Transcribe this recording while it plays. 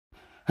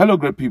Hello,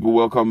 great people.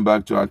 Welcome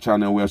back to our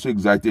channel. We are so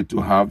excited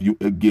to have you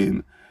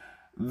again.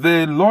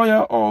 The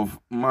lawyer of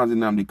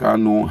Nnamdi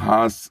Kanu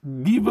has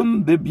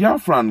given the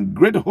Biafran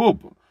great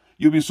hope.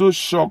 You'll be so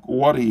shocked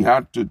what he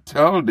had to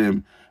tell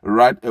them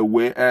right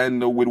away.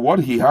 And with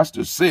what he has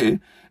to say,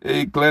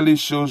 it clearly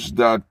shows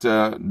that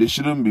there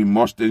shouldn't be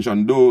much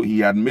tension, though he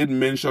had made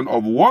mention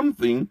of one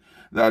thing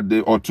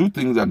or two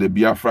things that the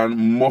Biafran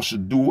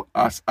must do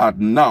as at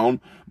now.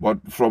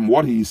 But from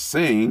what he's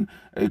saying,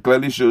 it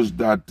clearly shows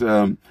that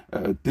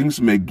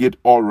things may get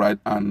all right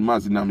and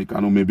Nnamdi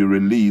Kanu may be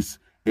released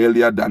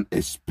earlier than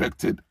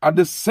expected. At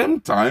the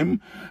same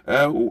time,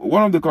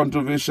 one of the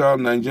controversial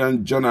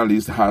Nigerian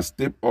journalists has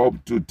stepped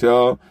up to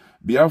tell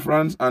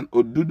Biafrans and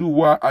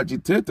Oduduwa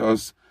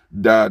agitators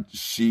that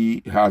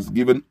she has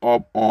given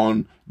up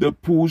on the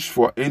push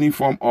for any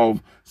form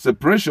of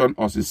separation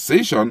or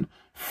secession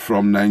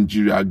from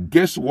Nigeria.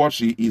 Guess what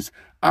she is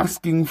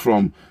asking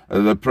from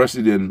the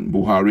President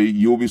Buhari?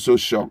 You'll be so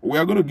shocked. We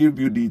are going to give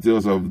you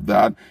details of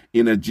that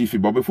in a jiffy.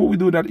 But before we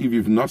do that, if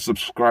you've not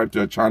subscribed to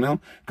our channel,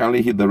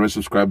 kindly hit the red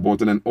subscribe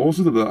button and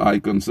also the bell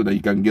icon so that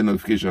you can get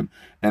notification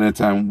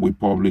anytime we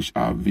publish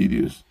our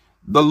videos.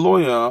 The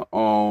lawyer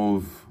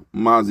of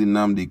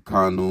Nnamdi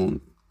Kanu,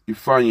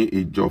 Ifeanyi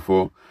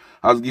Ejiofor,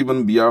 has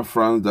given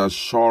Biafrans the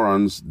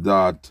assurance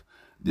that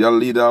their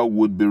leader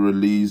would be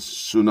released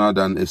sooner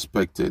than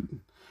expected.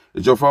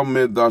 Ejiofor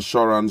made the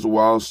assurance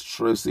while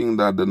stressing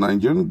that the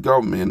Nigerian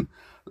government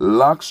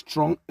lacks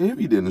strong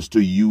evidence to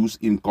use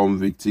in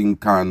convicting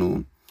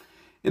Kanu.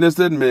 In a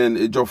statement,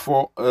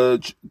 Ejiofor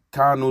urged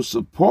Kanu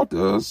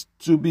supporters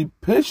to be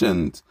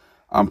patient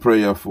and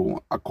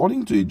prayerful.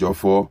 According to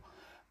Ejiofor,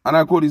 and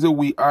I quote, he said,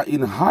 "We are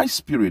in high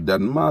spirit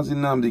that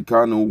Nnamdi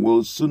Kanu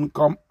will soon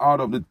come out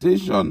of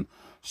detention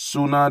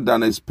sooner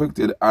than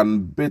expected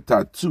and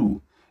better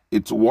too.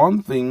 It's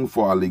one thing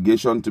for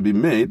allegation to be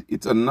made,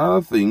 it's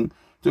another thing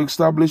to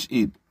establish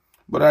it.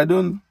 But I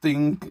don't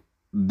think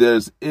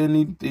there's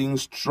anything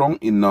strong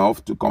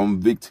enough to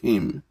convict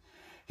him."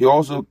 He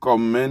also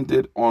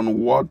commented on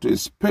what to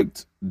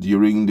expect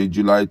during the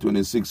July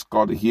 26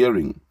 court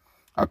hearing.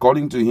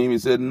 According to him, he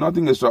said,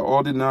 "Nothing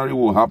extraordinary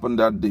will happen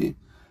that day.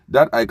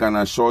 That I can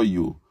assure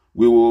you.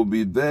 We will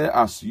be there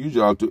as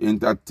usual to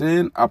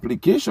entertain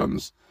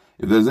applications.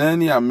 If there's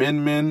any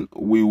amendment,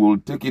 we will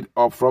take it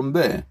up from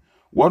there.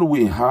 What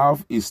we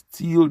have is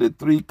still the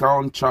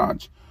 3-count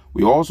charge.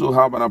 We also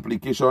have an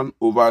application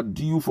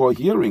overdue for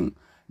hearing.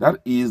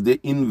 That is the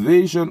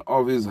invasion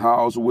of his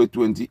house where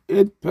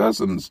 28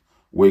 persons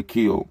were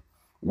killed.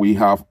 We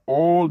have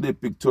all the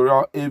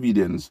pictorial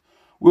evidence.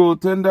 We will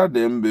tender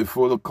them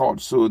before the court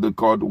so the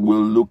court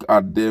will look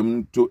at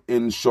them to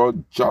ensure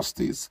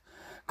justice."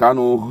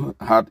 Kanu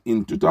had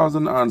in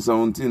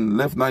 2017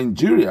 left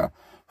Nigeria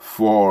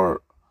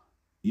for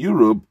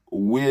Europe,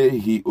 where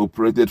he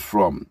operated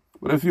from.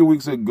 But a few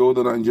weeks ago,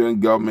 the Nigerian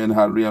government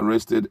had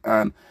rearrested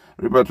and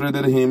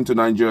repatriated him to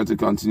Nigeria to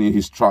continue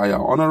his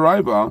trial. On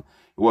arrival,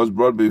 he was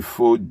brought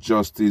before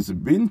Justice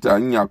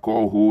Binta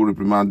Nyako, who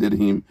reprimanded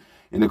him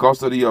in the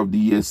custody of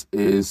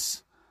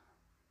DSS.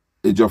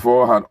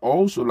 Ejiofor had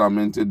also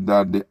lamented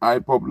that the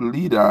IPOB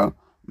leader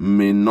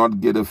may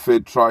not get a fair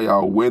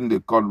trial when the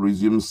court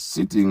resumes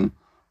sitting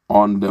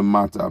on the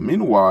matter.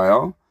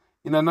 Meanwhile,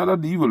 in another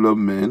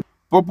development,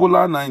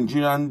 popular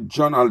Nigerian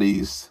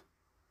journalist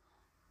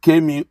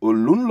Kemi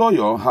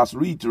Olunloyo has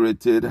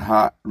reiterated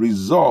her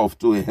resolve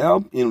to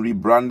help in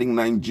rebranding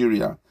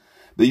Nigeria.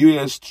 The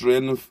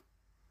US-trained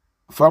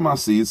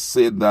pharmacist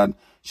said that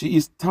she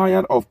is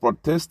tired of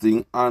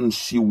protesting and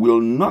she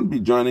will not be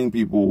joining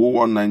people who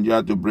want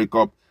Nigeria to break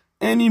up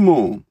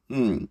anymore.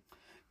 Kemi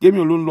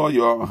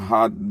Olunloyo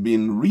had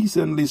been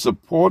recently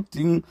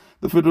supporting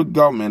the federal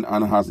government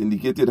and has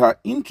indicated her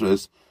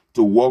interest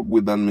to work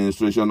with the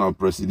administration of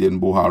President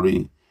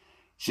Buhari.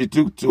 She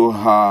took to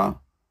her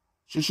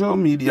social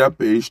media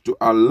page to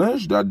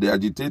allege that the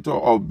agitator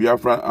of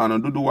Biafra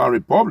and Oduduwa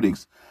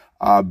republics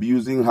are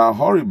abusing her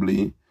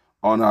horribly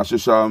on her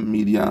social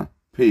media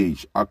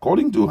page.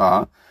 According to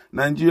her,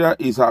 Nigeria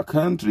is her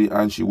country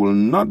and she will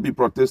not be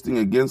protesting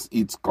against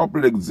its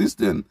corporate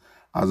existence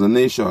as a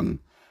nation.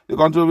 The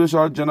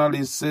controversial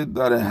journalist said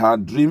that her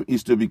dream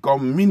is to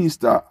become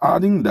minister,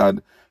 adding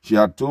that she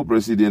had told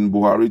President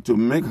Buhari to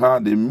make her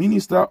the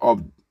Minister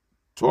of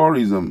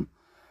Tourism.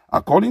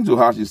 According to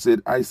her, she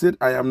said,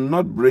 I am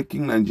not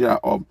breaking Nigeria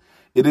up.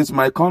 It is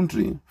my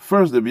country.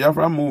 First the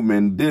Biafra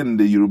movement, then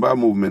the Yoruba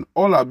movement,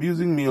 all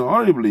abusing me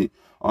horribly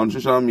on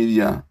social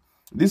media.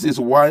 This is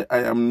why I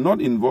am not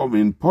involved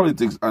in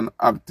politics and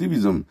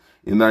activism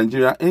in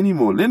Nigeria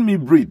anymore. Let me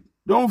breathe.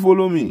 Don't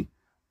follow me.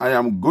 I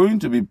am going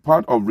to be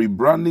part of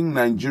rebranding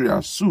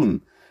Nigeria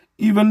soon.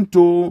 Even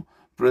told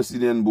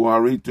President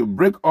Buhari to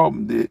break up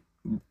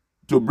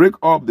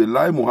the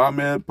Lai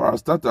Mohammed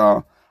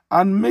parastatal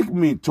and make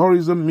me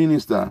tourism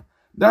minister.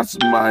 That's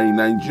my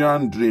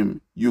Nigerian dream.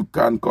 You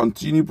can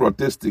continue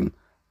protesting.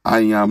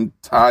 I am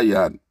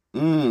tired.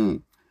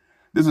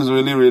 This is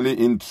really, really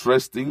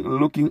interesting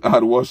looking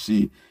at what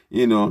she,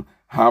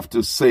 have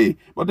to say.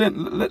 But then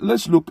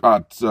let's look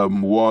at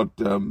what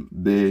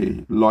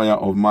the lawyer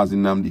of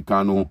Nnamdi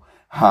Kanu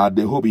had,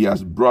 the hope he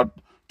has brought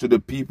to the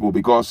people,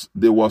 because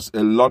there was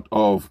a lot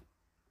of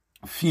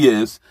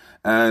fears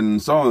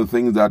and some of the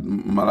things that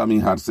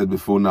Malami had said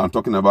before now,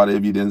 talking about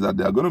evidence that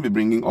they are going to be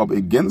bringing up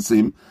against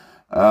him,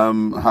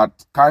 had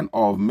kind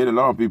of made a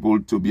lot of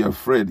people to be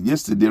afraid.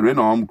 Yesterday,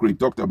 Reno Omkri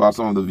talked about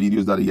some of the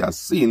videos that he has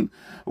seen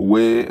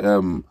where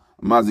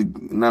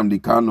Nnamdi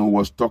Kanu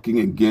was talking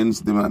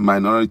against the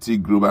minority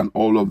group and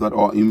all of that,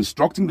 or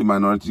instructing the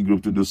minority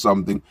group to do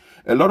something.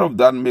 A lot of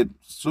that made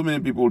so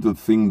many people to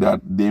think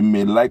that there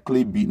may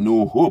likely be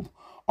no hope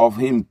of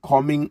him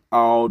coming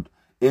out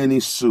any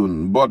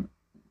soon. But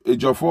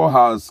Ejiofor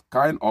has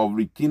kind of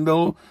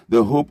rekindled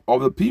the hope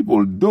of the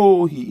people,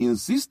 though he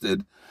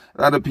insisted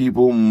that the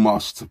people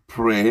must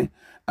pray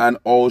and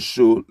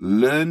also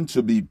learn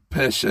to be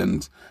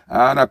patient.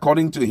 And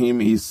according to him,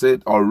 he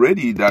said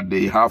already that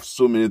they have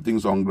so many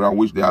things on ground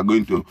which they are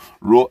going to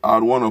roll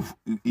out. One of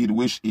it,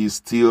 which is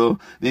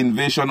still the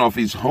invasion of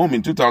his home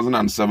in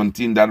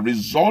 2017 that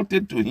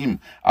resulted to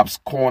him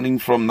absconding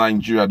from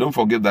Nigeria. Don't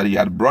forget that he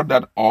had brought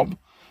that up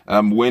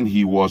when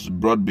he was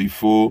brought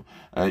before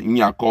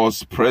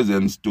Nyako's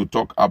presence to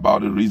talk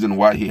about the reason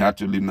why he had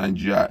to leave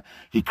Nigeria.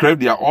 He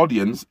craved their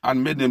audience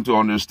and made them to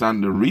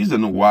understand the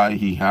reason why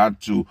he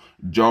had to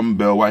jump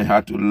bail, why he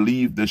had to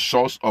leave the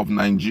shores of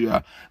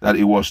Nigeria, that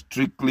it was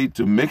strictly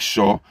to make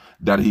sure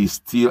that he's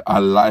still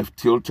alive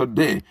till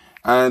today.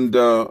 And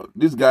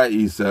this guy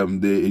is the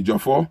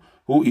Ejiofor,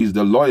 who is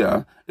the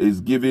lawyer,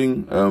 is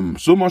giving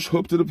so much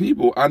hope to the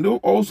people. And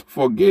don't also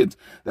forget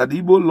that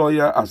the Igbo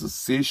Lawyer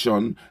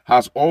Association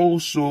has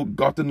also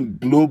gotten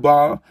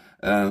global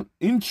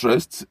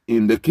interest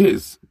in the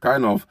case.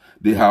 Kind of,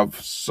 they have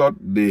sought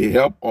the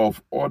help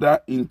of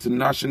other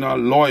international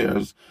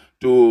lawyers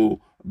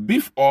to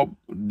beef up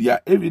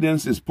their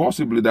evidences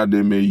possibly that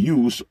they may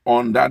use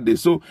on that day.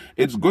 So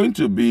it's going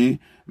to be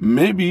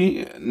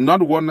maybe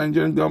not what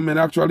Nigerian government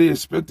actually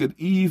expected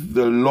if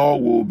the law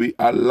will be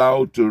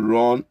allowed to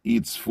run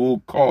its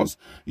full course,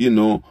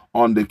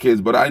 on the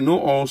case. But I know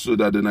also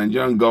that the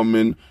Nigerian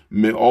government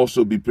may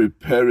also be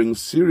preparing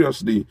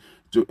seriously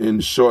to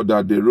ensure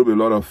that they rub a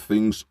lot of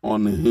things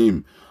on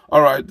him.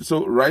 All right,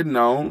 so right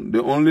now,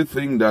 the only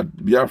thing that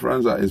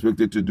Biafrans are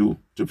expected to do,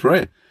 to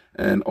pray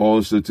and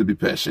also to be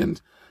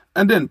patient.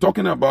 And then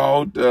talking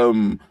about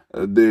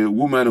the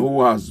woman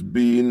who has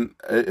been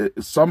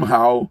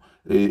somehow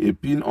a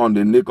pin on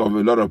the neck of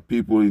a lot of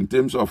people in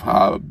terms of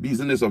her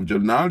business of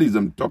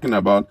journalism, talking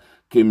about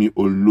Kemi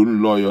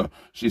Olunloyo.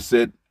 She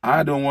said,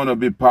 I don't want to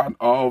be part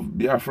of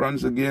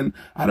Biafrans again.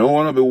 I don't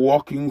want to be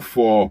working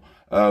for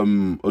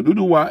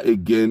Oduduwa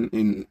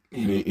again.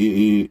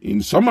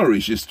 In summary,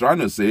 she's trying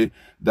to say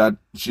that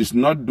she's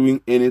not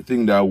doing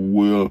anything that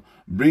will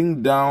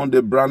bring down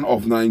the brand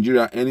of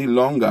Nigeria any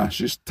longer.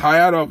 She's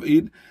tired of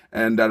it,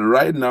 and that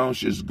right now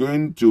she's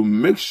going to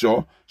make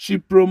sure she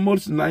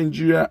promotes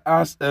Nigeria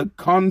as a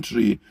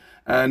country,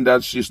 and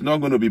that she's not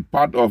going to be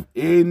part of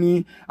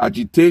any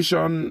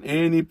agitation,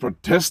 any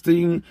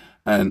protesting,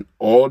 and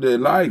all the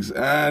likes.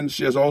 And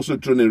she has also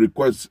thrown a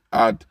request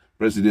at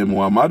President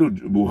Muhammadu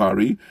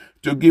Buhari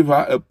to give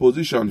her a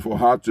position for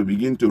her to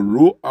begin to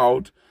roll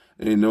out,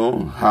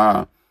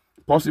 her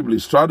possibly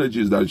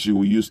strategies that she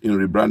will use in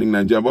rebranding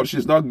Nigeria. But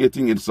she's not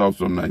getting it soft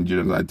from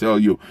Nigerians. I tell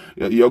you,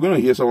 you're going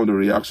to hear some of the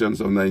reactions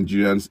of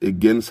Nigerians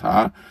against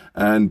her,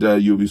 and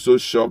you'll be so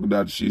shocked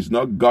that she's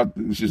not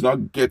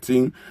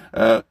getting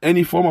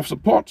any form of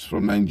support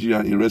from Nigeria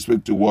in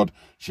respect to what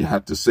she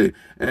had to say.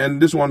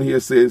 And this one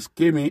here says,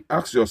 Kemi,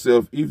 ask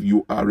yourself if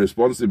you are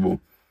responsible.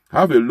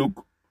 Have a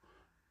look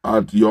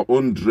at your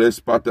own dress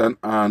pattern,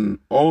 and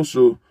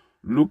also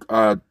look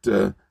at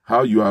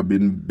how you have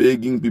been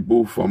begging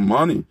people for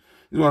money.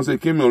 This one says,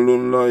 Kemi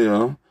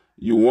Olunloyo,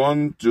 you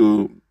want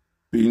to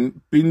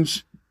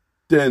pinch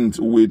tent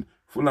with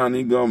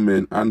Fulani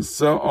government and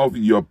sell off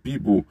your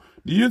people.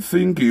 Do you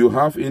think you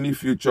have any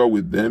future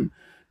with them?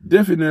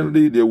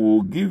 Definitely they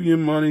will give you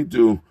money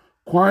to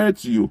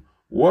quiet you.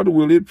 What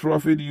will it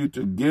profit you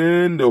to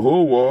gain the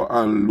whole world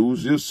and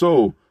lose your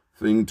soul?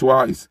 Think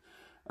twice.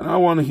 Another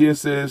one here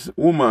says,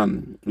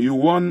 woman, you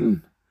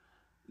won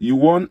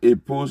a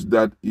post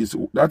that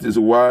is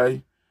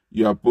why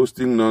you are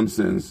posting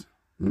nonsense.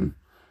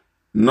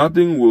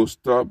 Nothing will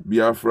stop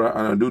Biafra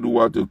and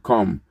Oduduwa to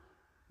come.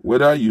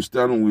 Whether you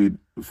stand with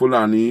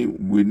Fulani,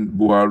 with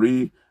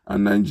Buhari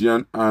and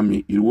Nigerian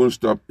army, it won't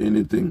stop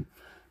anything.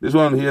 This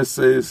one here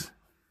says,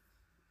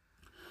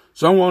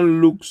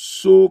 someone looks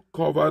so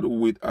covered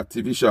with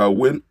artificial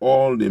when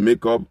all the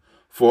makeup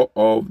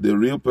of the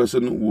real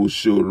person will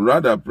show.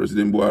 Rather,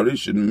 President Buhari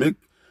should make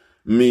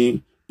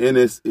me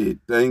NSA.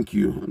 Thank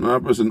you. Another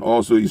person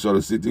also is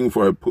soliciting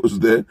for a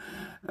post there.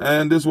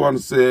 And this one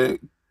says,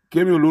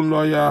 Kemi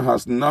Olunloyo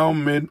has now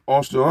made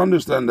us to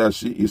understand that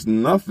she is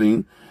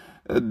nothing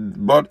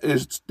but a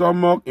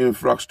stomach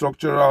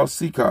infrastructural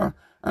seeker,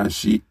 and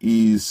she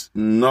is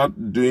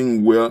not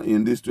doing well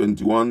in this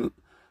 21st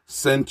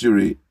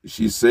century.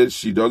 She said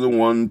she doesn't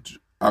want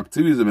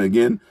activism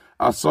again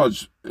as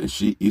such,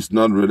 she is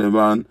not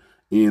relevant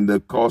in the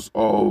course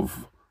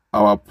of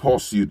our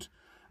pursuit.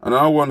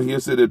 Another one here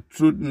said, the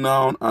truth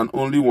now and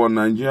only one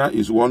Nigeria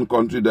is one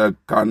country that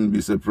can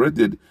be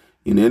separated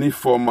in any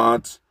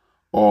format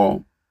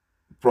or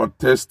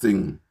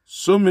protesting.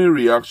 So many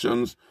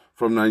reactions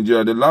from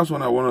Nigeria. The last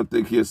one I want to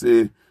take here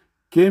say,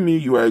 Kemi,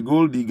 you are a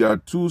gold digger,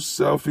 too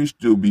selfish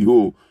to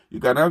behold. You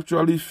can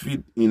actually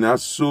fit in a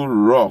soul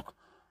rock.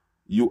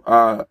 You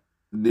are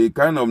the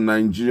kind of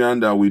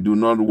Nigerian that we do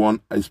not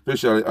want,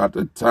 especially at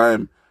a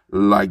time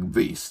like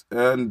this.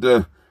 And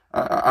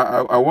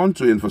I want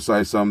to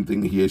emphasize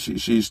something here.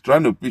 She's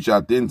trying to pitch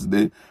her thing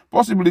today,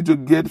 possibly to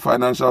get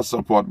financial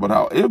support. But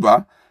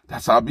however,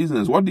 that's our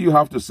business. What do you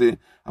have to say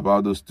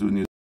about those two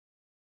news?